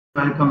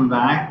Welcome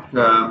back.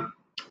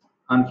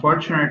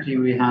 Unfortunately,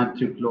 we had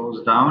to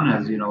close down,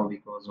 as you know,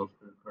 because of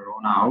the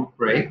corona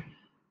outbreak.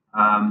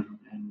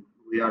 And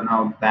we are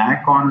now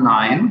back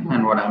online.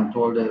 And what I'm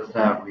told is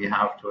that we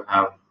have to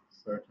have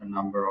certain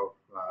number of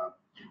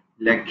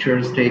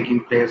lectures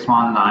taking place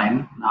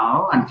online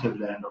now until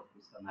the end of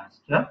the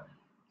semester.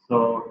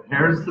 So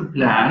here's the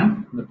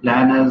plan. The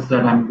plan is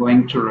that I'm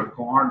going to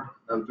record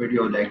a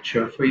video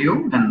lecture for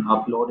you and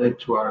upload it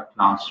to our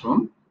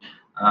classroom.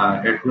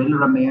 It will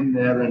remain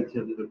there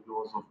until the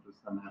close of the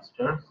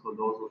semester. So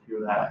those of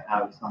you that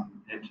have some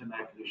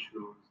internet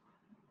issues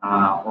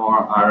or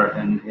are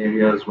in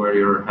areas where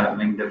you're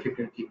having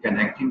difficulty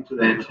connecting to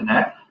the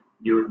internet,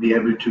 you will be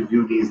able to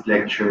view these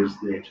lectures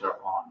later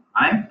on,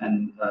 right?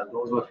 And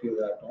those of you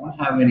that don't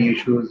have any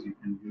issues, you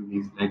can view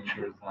these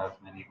lectures as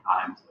many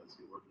times as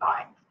you would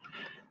like.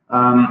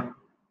 Um,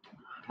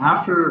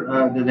 After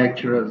the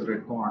lecture is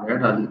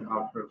recorded,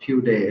 after a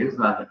few days,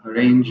 I'll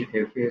arrange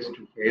a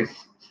face-to-face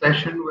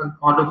session with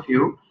all of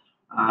you,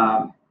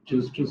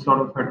 just to sort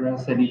of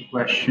address any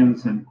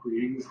questions and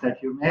queries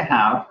that you may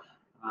have.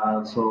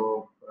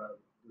 The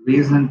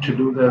reason to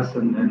do this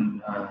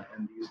in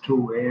these two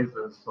ways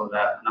is so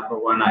that number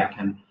one, I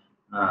can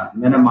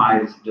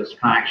minimize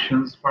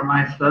distractions for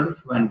myself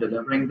when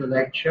delivering the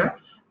lecture.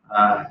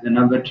 And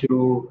number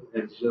two,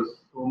 it's just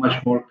so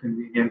much more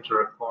convenient to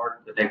record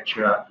the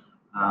lecture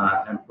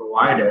and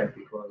provide it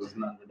because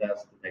nonetheless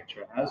the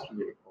lecture has to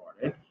be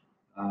recorded.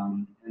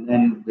 And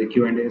then the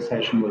Q&A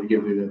session will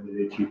give you the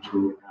ability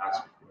to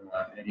ask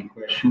any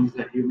questions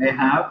that you may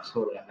have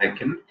so that I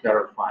can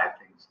clarify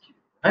things to you.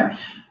 Right?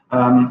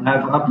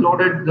 I've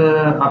uploaded the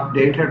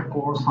updated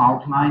course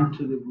outline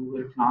to the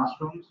Google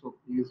Classroom, so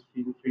please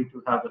feel free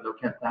to have a look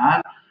at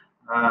that.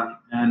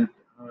 And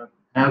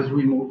as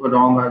we move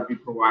along, I'll be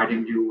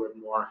providing you with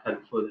more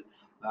helpful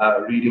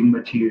reading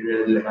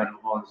material and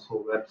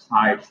also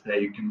websites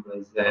that you can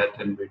visit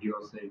and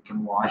videos that you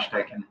can watch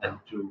that can help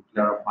to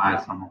clarify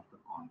some of the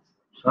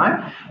concepts.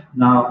 Right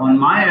now, on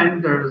my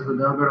end, there's a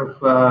little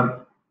bit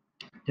of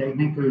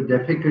technical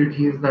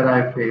difficulties that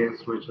I face,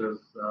 which is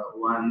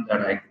one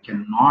that I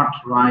cannot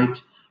write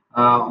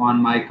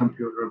on my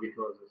computer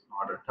because it's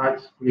not a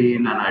touch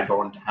screen and I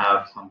don't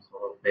have some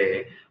sort of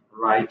a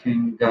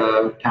writing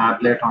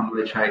tablet on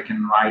which I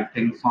can write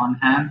things on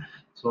hand.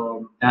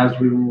 So as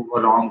we move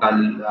along,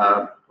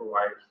 I'll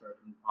provide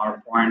certain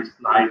PowerPoint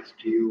slides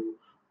to you,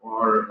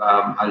 or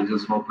I'll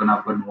just open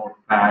up a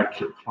notepad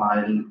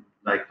file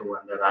like the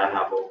one that I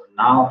have open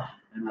now,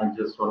 and I'll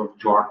just sort of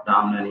jot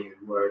down any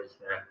words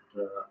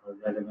that are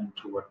relevant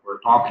to what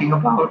we're talking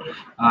about.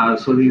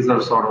 So these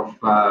are sort of,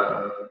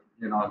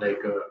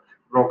 like a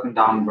broken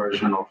down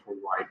version of a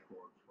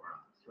whiteboard for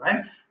us,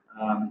 right?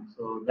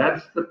 So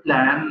that's the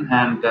plan,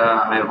 and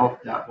I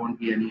hope that won't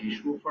be any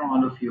issue for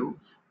all of you.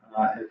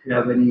 If you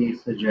have any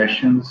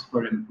suggestions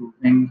for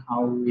improving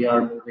how we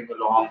are moving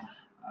along,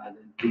 then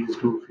please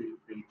do feel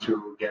free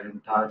to get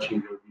in touch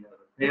either via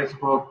the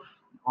Facebook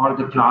or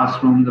the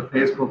classroom. The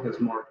Facebook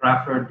is more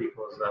preferred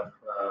because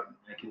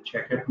I can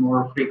check it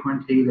more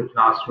frequently. The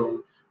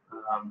classroom,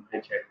 I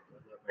check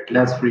a bit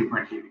less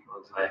frequently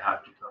because I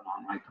have to turn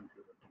on my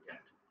computer to get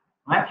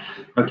to it. Right?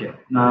 Okay.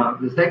 Now,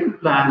 the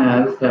second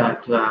plan is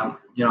that,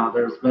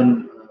 there's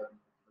been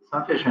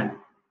sufficient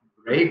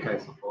break, I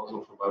suppose,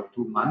 of about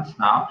 2 months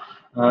now.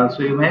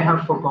 So you may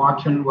have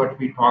forgotten what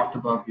we talked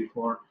about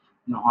before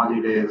the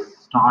holidays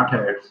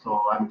started.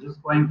 So I'm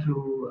just going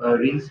to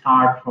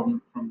restart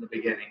from the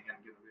beginning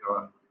and give you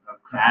a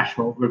crash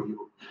overview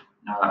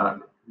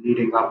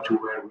leading up to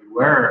where we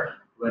were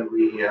when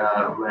we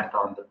went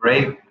on the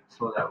break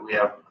so that we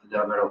have a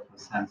little bit of a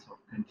sense of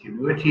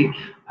continuity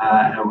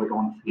and we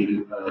don't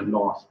feel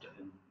lost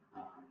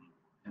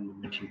in the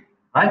material,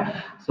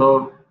 right?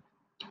 So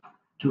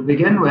to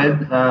begin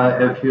with,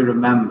 if you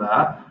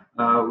remember,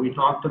 we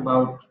talked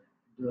about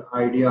the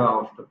idea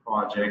of the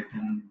project,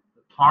 and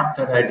the thought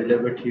that I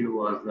delivered to you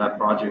was that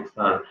projects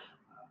are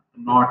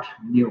not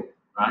new,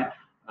 right?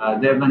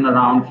 They've been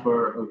around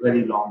for a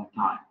very long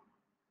time.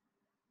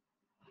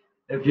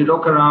 If you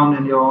look around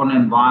in your own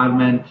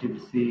environment,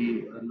 you'll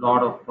see a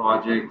lot of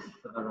projects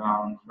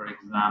around, for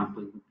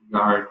example, the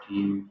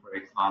BRT, for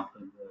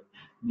example, the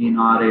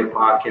Minar-e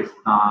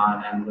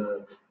Pakistan, and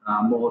the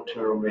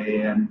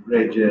motorway and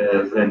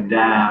bridges and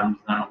dams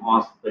and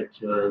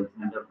hospitals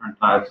and different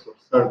types of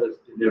service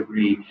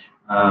delivery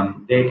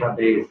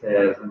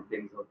databases and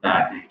things of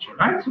that nature,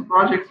 right? So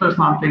projects are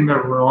something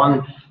that we're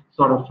all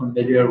sort of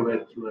familiar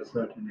with to a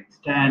certain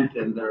extent,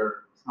 and they're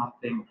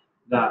something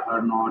that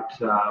are not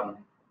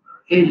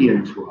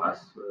alien to us,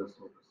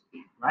 so to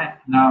speak, right?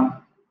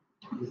 Now,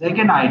 the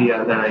second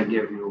idea that I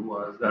gave you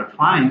was that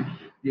fine,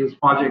 these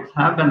projects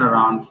have been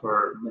around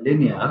for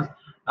millennia,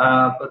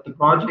 but the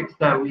projects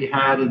that we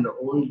had in the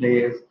old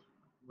days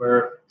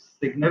were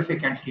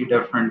significantly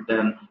different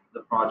than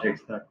the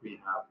projects that we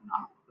have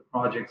now. The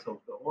projects of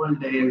the old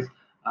days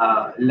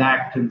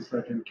lacked in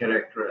certain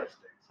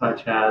characteristics,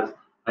 such as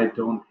I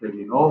don't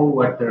really know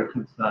what their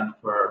concern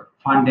for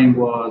funding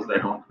was, I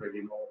don't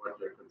really know what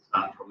their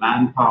concern for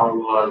manpower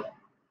was.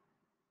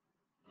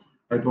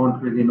 I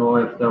don't really know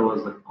if there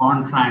was a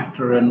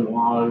contractor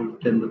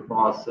involved in the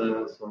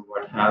process or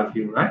what have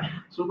you, right?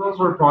 So those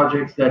were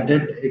projects that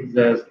did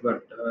exist,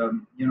 but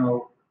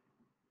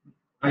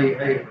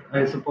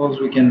I suppose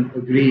we can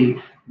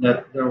agree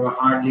that there were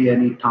hardly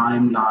any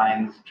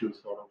timelines to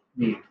sort of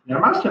meet. There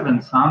must have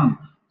been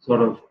some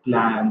sort of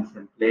plans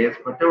in place,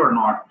 but they were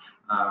not,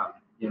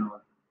 the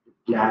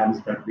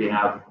plans that we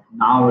have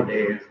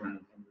nowadays in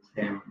the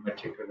same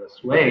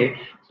meticulous way.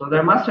 So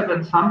there must have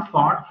been some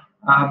thought,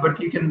 but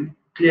you can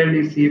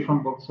clearly see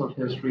from books of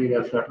history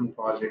that certain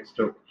projects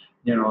took,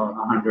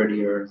 100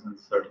 years, and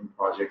certain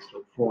projects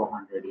took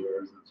 400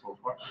 years, and so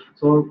forth.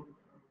 So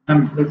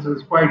and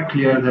it's quite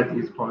clear that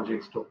these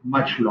projects took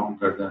much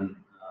longer than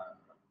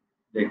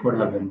they could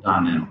have been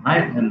done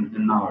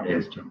in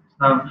nowadays terms.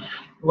 Now,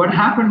 what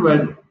happened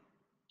with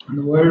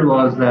the world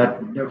was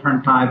that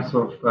different types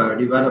of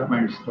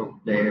developments took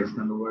place,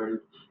 and the world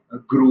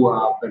grew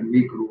up, and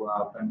we grew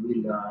up, and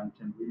we learned,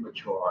 and we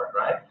matured,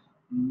 right?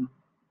 Mm.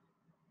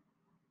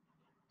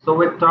 So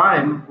with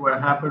time,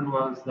 what happened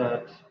was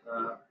that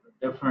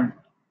different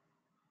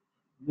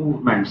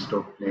movements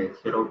took place.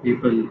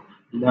 People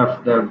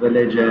left their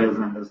villages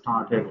and they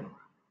started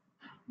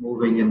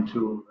moving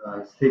into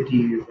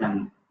cities,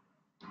 and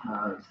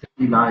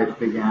city life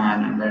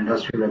began, and the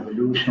industrial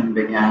revolution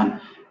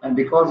began. And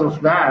because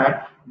of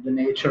that, the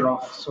nature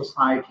of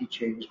society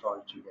changed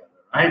altogether.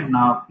 Right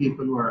now,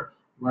 people were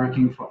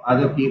working for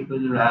other people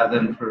rather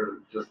than for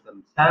just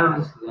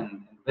themselves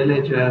in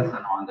villages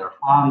and on their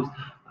farms.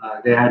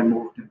 They had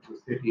moved into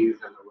cities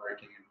and they're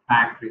working in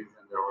factories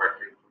and they're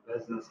working for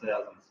businesses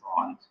and so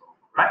on and so forth.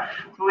 Right?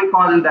 So we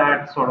call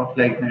that sort of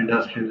like the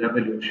industrial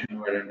revolution,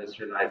 where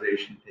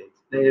industrialization takes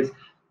place.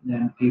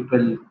 Then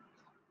people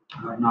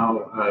are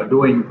now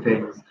doing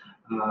things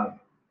uh,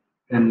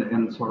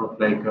 in sort of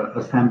like a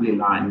assembly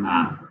line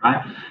manner,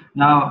 right?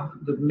 Now,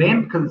 the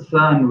main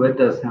concern with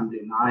the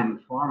assembly line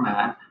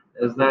format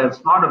is that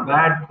it's not a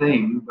bad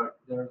thing, but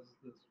there's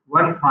this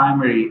one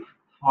primary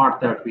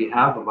thought that we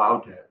have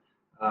about it,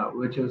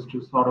 which is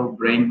to sort of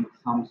bring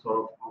some sort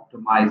of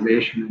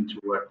optimization into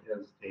what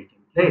is taking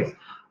place.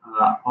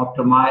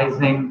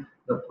 Optimizing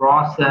the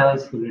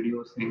process,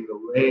 reducing the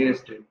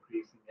waste,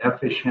 increasing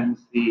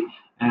efficiency,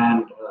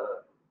 and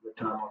the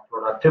term of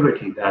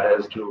productivity, that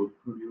is to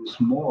produce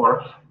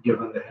more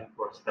given the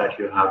inputs that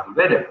you have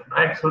with it,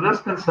 right? So this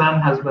concern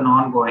has been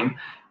ongoing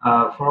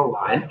for a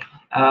while,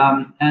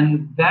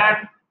 and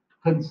that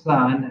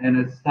concern in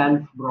itself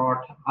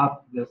brought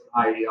up this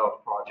idea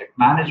of project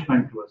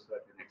management to a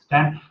certain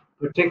extent,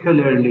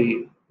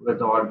 particularly with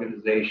the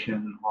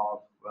organization of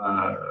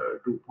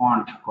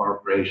DuPont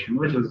Corporation,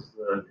 which is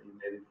you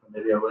may be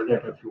familiar with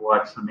it if you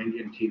watch some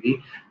Indian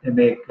TV. They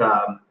make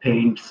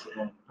paints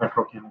and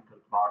petrochemical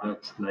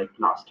products like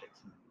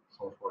plastics and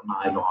so forth,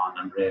 nylon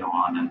and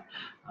rayon and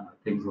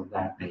things of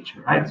that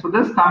nature, right? So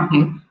this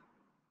company,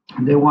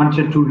 they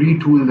wanted to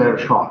retool their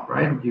shop,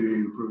 right?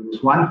 You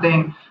produce one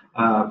thing,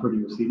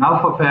 produce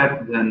enough of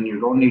it, then you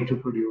don't need to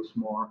produce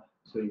more.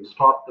 So you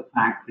stop the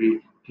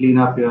factory, clean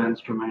up your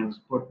instruments,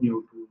 put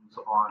new tools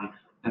on,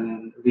 and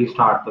then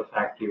restart the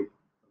factory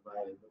by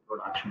the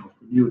production of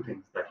the new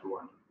things that you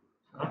want to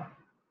do.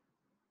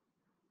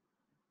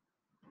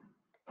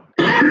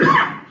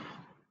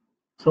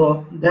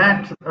 So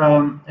that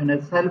in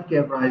itself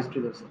gave rise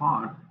to this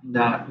thought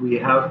that we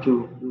have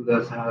to do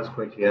this as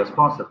quickly as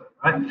possible,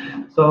 right?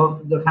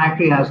 So the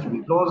factory has to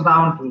be closed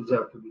down, tools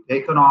have to be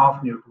taken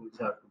off, new tools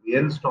have to be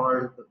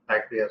installed, the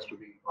factory has to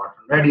be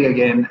gotten ready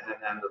again, and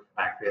then the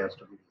factory has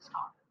to be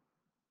restarted.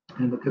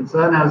 And the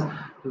concern is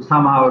to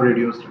somehow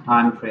reduce the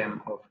time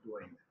frame of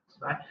doing this,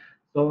 right?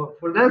 So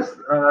for this,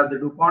 the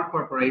DuPont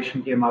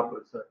Corporation came up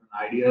with certain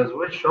ideas,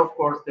 which of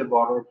course they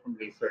borrowed from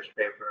research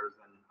papers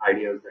and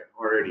ideas that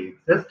already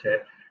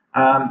existed.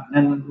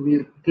 And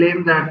we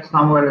claim that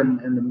somewhere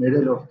in the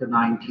middle of the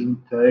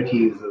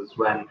 1930s is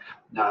when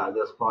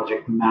this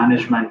project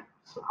management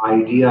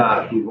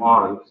idea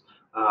evolves,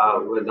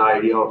 with the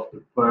idea of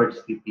the PERT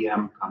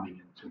CPM coming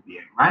into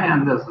being, right?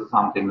 And this is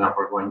something that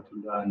we're going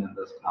to learn in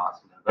this class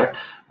a little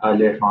bit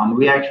later on.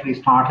 We actually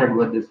started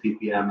with the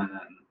CPM, and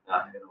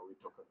then we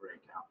took a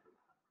break after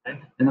that,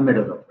 right? In the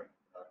middle of it.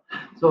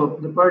 So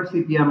the PERT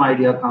CPM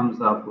idea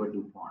comes up with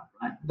DuPont,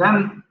 right?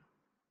 Then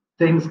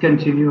things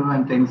continue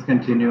and things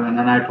continue, and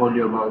then I told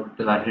you about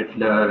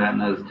Hitler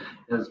and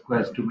his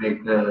quest to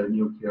make the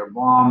nuclear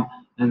bomb,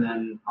 and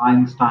then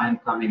Einstein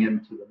coming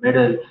into the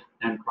middle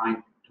and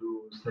trying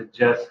to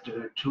suggest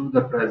to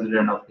the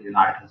President of the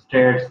United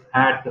States,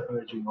 at the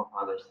urging of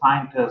other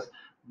scientists,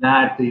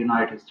 that the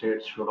United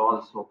States should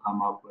also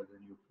come up with a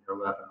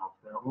nuclear weapon of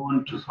their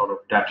own to sort of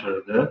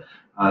deter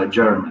the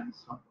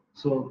Germans.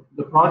 So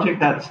the project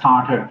that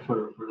started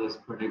for this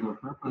particular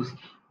purpose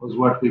was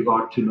what we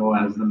got to know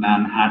as the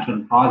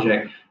Manhattan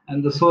Project.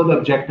 And the sole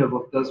objective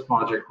of this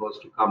project was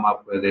to come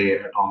up with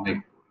a atomic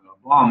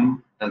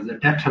bomb as a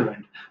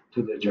deterrent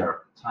to the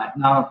Germans. Right?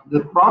 Now,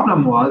 the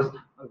problem was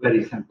a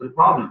very simple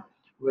problem,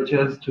 which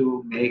is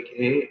to make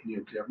a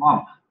nuclear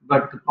bomb.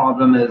 But the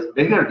problem is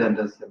bigger than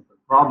this simple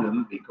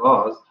problem,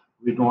 because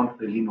we don't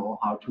really know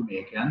how to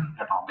make an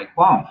atomic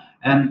bomb.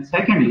 And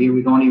secondly,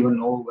 we don't even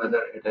know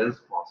whether it is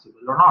possible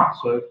or not.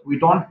 So if we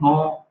don't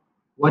know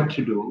what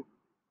to do,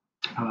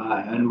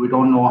 and we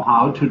don't know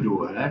how to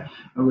do it,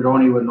 and we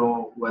don't even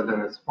know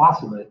whether it's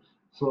possible.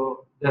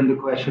 So then the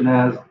question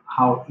is,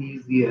 how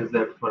easy is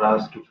it for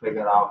us to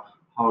figure out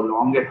how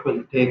long it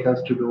will take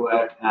us to do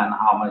it and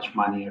how much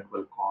money it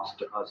will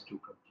cost us to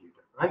complete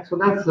it, right? So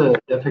that's a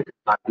difficult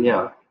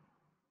idea.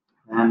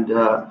 And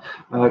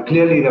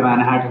clearly, the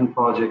Manhattan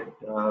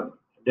Project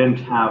didn't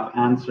have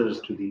answers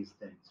to these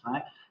things,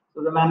 right?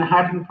 So the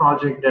Manhattan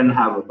Project didn't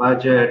have a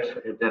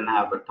budget, it didn't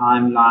have a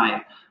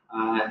timeline,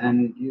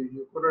 and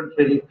you couldn't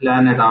really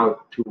plan it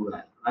out too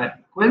well, right?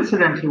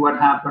 Coincidentally, what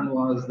happened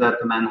was that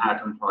the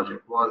Manhattan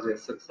Project was a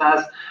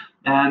success,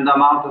 and the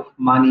amount of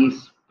money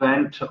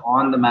spent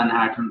on the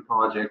Manhattan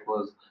Project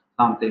was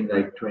something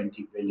like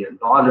 $20 billion,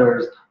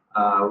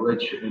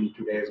 which in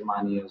today's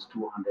money is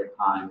 200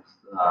 times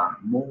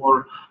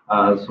more.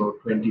 So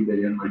 20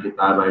 billion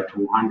multiplied by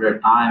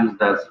 200 times,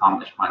 that's how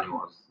much money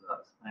was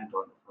spent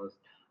on the first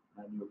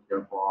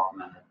nuclear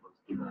bomb, and it was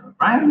developed.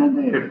 Right? And then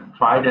they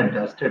tried and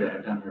tested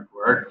it, and it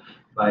worked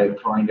by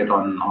throwing it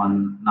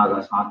on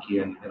Nagasaki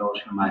and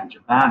Hiroshima in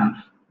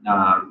Japan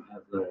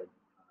as a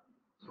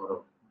sort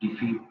of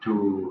defeat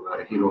to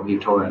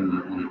Hirohito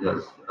and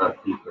his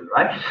people,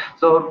 right?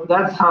 So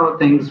that's how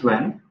things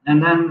went.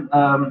 And then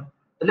a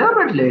little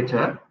bit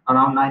later,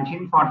 around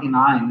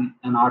 1949,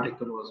 an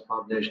article was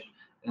published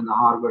in the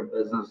Harvard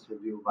Business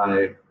Review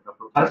by a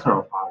professor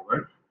of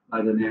Harvard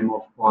by the name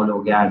of Paul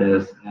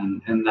Ogadis.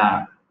 And in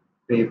that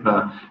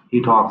paper,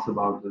 he talks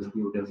about this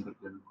new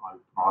discipline called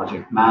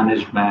project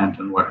management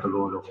and what the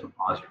role of the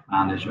project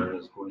manager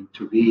is going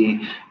to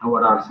be, and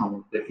what are some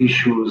of the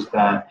issues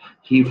that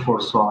he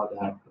foresaw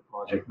that the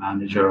project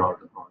manager or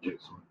the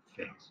projects would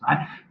face.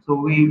 Right? So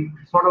we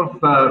sort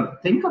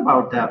of think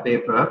about that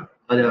paper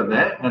a little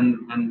bit,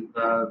 and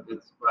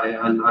it's by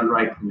I'll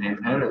write the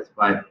name here. It's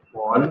by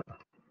Paul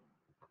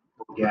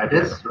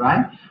Ogadis,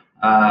 right?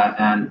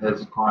 And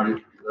it's called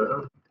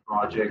the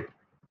Project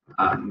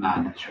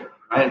Manager,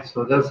 right?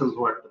 So this is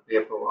what the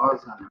paper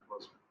was, and it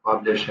was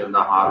published in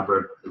the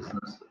Harvard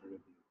Business Review,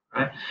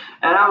 right?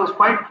 And I was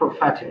quite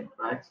prophetic,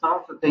 right? Some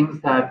of the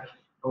things that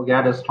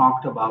Ogadis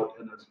talked about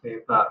in his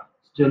paper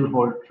still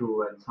hold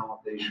true, and some of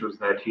the issues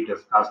that he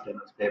discussed in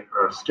his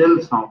paper are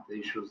still some of the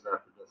issues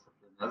that the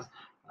discipline is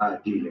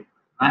dealing with.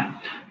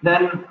 Right?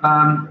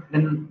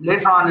 Then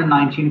later on in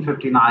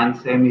 1959,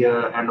 same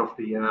year, end of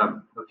the year,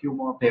 a few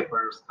more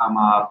papers come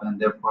up, and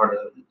they've got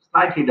a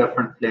slightly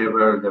different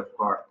flavor. They've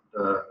got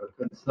a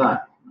concern.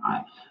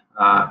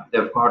 Right?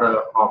 They've got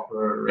a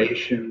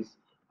operations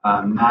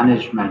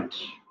management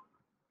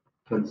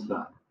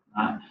concern.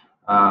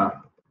 Right?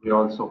 We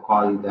also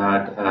call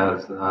that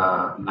as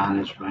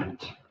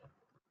management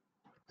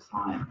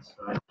science,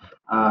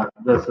 right?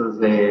 This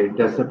is a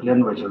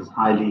discipline which is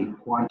highly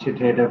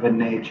quantitative in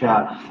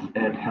nature.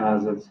 It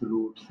has its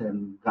roots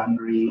in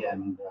gunnery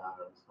and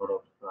sort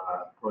of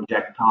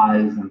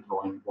projectiles and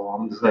throwing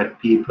bombs at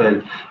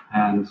people.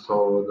 And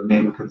so the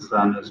main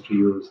concern is to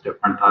use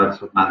different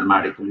types of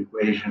mathematical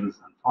equations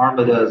and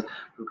formulas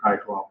to try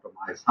to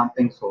optimize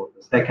something. So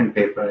the second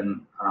paper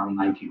in around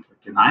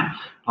 1959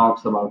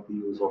 talks about the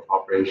use of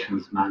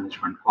operations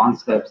management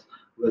concepts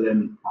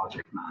within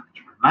project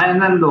management.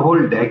 And then the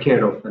whole decade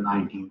of the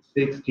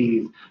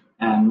 1960s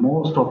and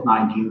most of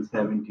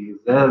 1970s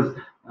is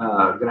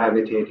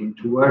gravitating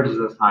towards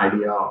this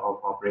idea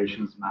of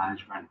operations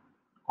management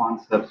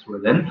concepts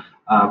within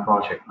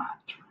project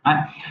management.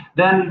 Right?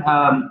 Then,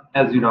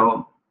 as you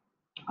know,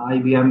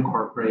 IBM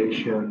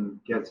Corporation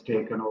gets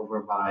taken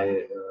over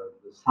by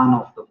the son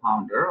of the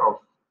founder of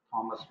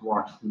Thomas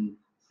Watson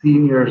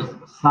Sr.'s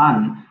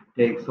son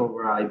takes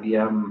over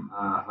IBM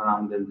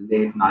around the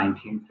late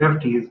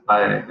 1950s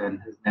and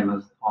his name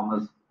is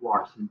Thomas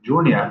Watson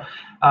Jr.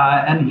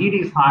 And he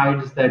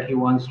decides that he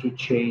wants to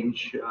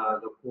change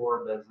the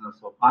core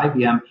business of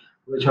IBM,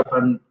 which up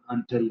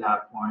until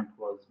that point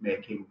was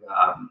making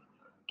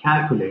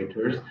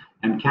calculators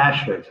and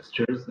cash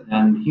registers,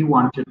 and he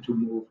wanted to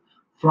move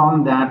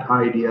from that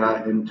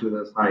idea into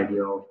this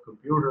idea of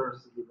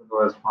computers, even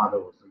though his father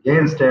was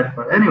against it.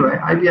 But anyway,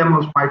 IBM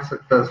was quite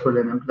successful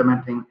in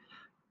implementing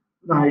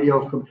the idea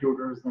of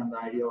computers and the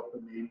idea of the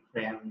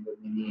mainframe, the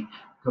mini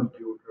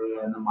computer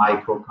and the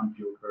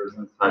microcomputers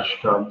and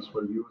such terms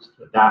were used.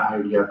 That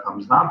idea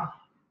comes up.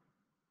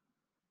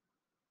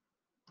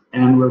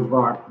 And we've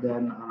got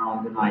then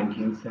around the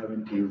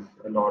 1970s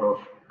a lot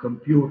of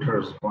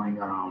computers going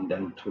around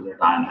into the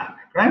dynamic,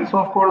 right? So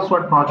of course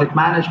what project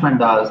management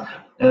does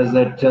is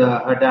it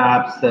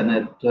adapts and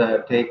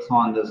it takes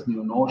on this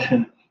new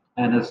notion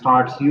and it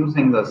starts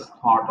using this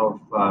thought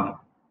of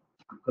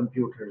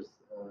computers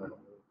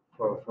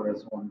for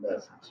its own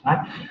business,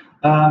 right?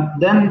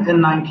 Then in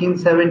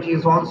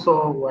 1970s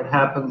also what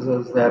happens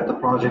is that the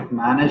Project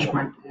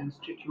Management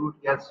Institute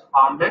gets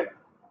founded,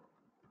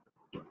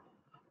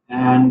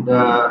 and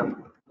the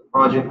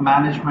Project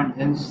Management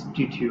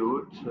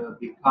Institute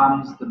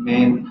becomes the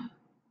main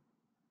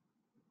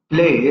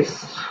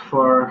place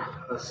for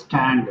a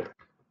standard,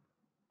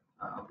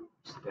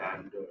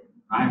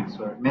 right?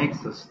 So it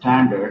makes a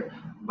standard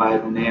by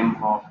the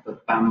name of the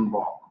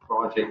PMBOK,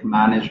 Project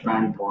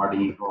Management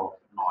Body of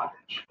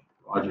Knowledge.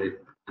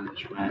 Project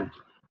Management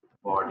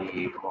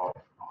Body of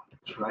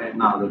Knowledge. Right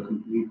now, the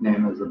complete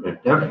name is a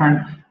bit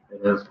different.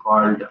 It is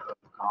called a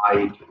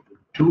Guide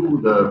to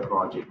the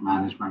Project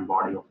Management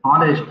Body of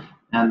Knowledge,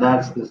 and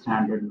that's the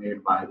standard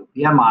made by the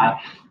PMI.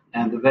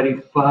 And the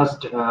very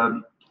first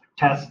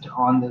test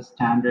on this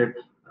standard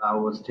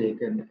was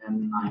taken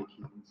in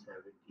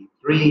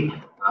 1973.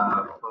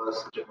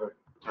 First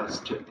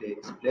test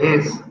takes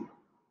place,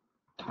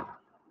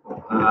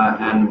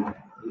 and a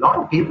lot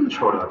of people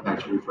showed up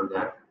actually for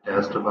that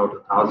test. About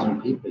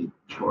 1,000 people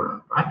showed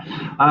up,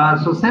 right?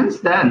 So since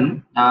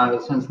then,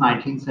 since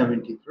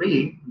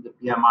 1973, the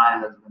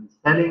PMI has been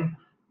selling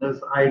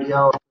this idea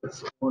of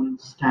its own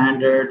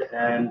standard,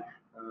 and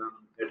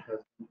it has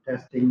been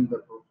testing the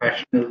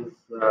professionals'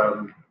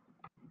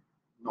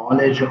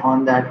 knowledge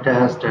on that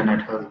test, and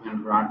it has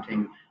been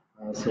granting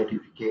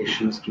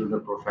certifications to the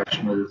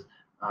professionals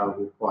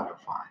who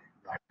qualify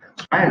that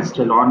test. Right? It's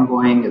still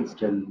ongoing. It's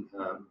still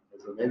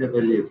is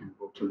available. You can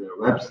go to their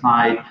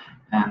website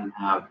and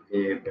have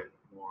a bit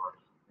more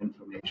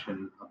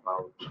information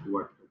about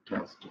what the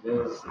test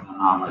is and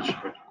how much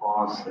it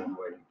costs and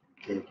where you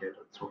can take it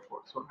and so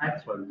forth. So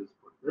next, I'll just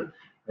put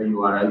the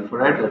URL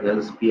for it. It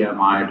is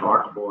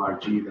pmi.org.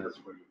 That's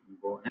where you can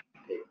go and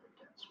take the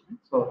test. Right?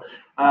 So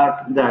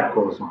that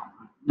goes on.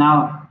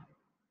 Now,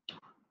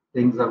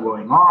 things are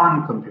going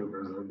on,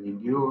 computers are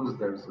being used,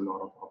 there's a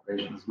lot of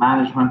operations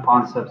management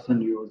concepts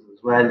in use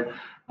as well,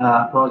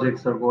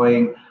 projects are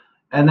going.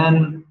 And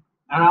then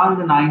around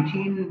the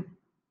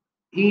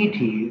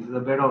 1980s, a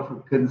bit of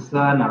a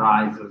concern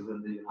arises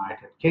in the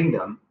United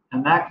Kingdom,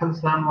 and that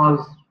concern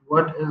was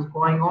what is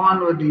going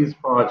on with these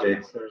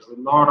projects. There's a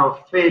lot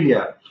of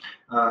failure.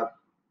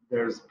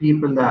 There's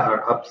people that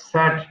are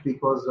upset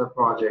because the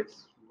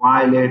projects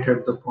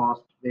violated the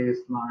cost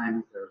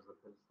baselines. There's a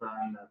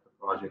concern that the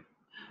project,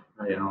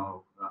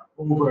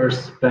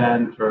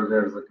 overspent, or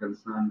there's a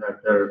concern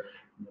that their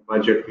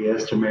budgetary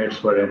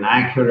estimates were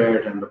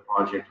inaccurate and the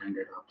project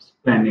ended up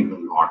spending a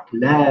lot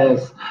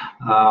less,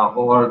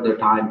 or the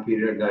time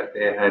period that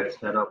they had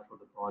set up for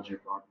the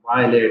project got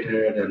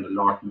violated and a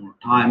lot more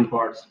time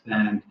got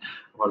spent,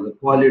 or the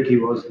quality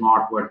was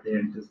not what they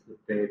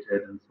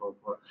anticipated, and so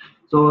forth.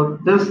 So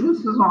this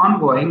is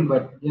ongoing,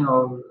 but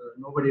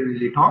nobody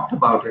really talked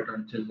about it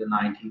until the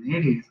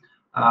 1980s,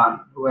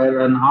 where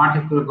an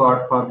article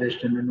got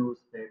published in a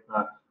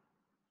newspaper,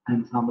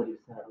 and somebody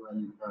said,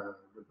 well,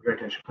 the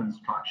British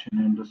construction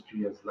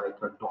industry is like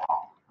a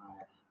dog.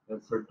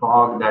 It's a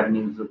dog that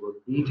needs a good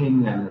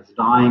beating and it's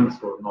dying,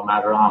 so no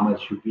matter how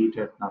much you beat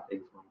it,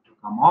 nothing's going to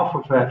come off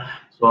of it.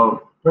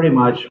 So pretty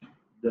much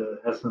the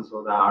essence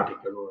of the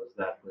article was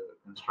that the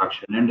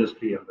construction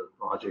industry and the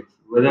projects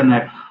within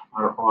it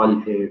are all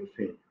a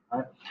failure.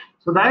 Right?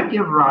 So that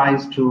gave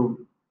rise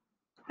to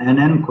an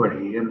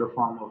inquiry in the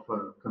form of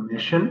a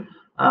commission,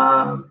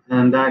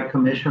 and that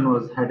commission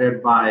was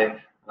headed by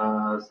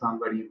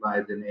somebody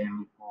by the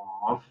name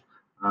of,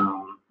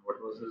 what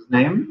was his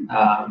name?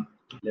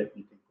 Let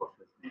me think of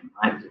his name.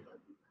 I'll be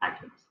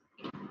back in a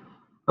second.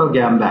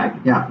 Okay, I'm back.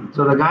 Yeah.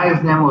 So the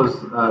guy's name was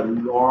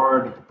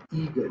Lord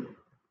Egan,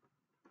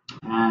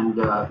 and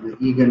the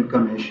Egan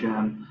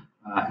Commission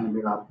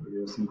ended up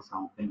producing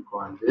something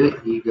called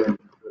the Egan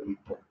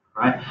Report,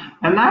 right?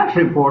 And that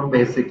report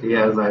basically,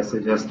 as I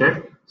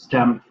suggested,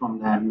 stemmed from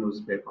that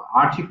newspaper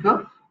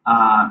article.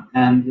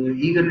 And the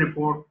Egan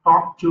Report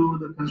talked to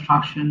the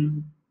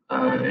construction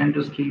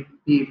industry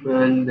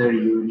people, their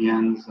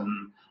unions,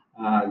 and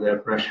their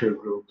pressure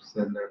groups,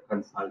 and their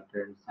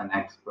consultants and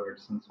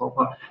experts, and so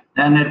forth.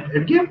 And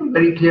it gave a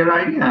very clear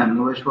idea,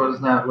 which was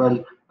that,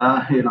 well,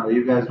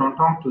 you guys don't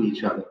talk to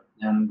each other,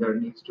 and there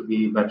needs to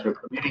be better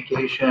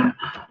communication,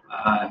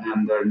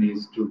 and there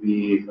needs to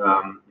be,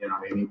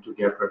 you need to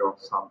get rid of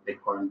something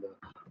called the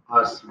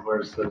us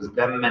versus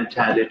them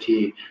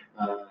mentality,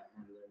 and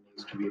there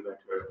needs to be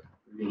better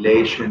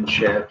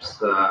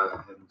relationships,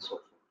 and so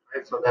forth.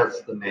 Right? So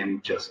that's the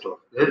main gist of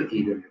the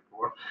Egan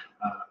Report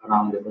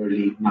around the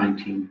early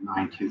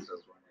 1990s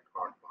is when it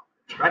got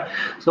published. Right?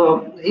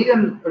 So the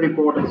Egan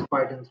Report is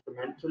quite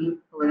instrumental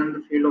within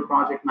the field of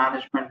project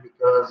management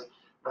because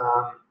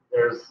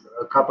there's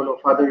a couple of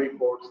other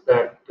reports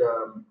that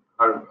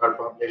are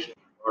published,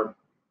 or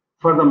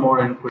furthermore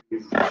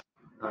inquiries that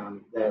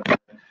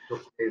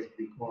took place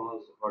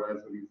because or as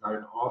a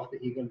result of the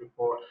Egan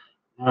Report.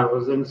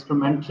 Was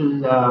instrumental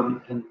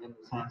in the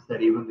sense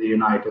that even the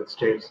United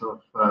States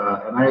of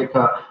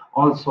America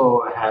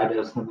also had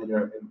a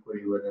similar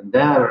inquiry within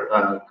their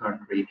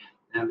country,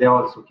 and they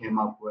also came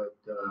up with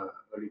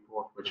a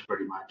report which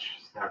pretty much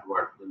said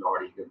what the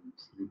Lord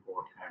Egan's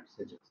report had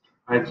suggested.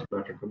 Right, so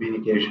better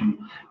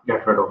communication,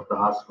 get rid of the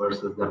us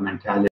versus the mentality.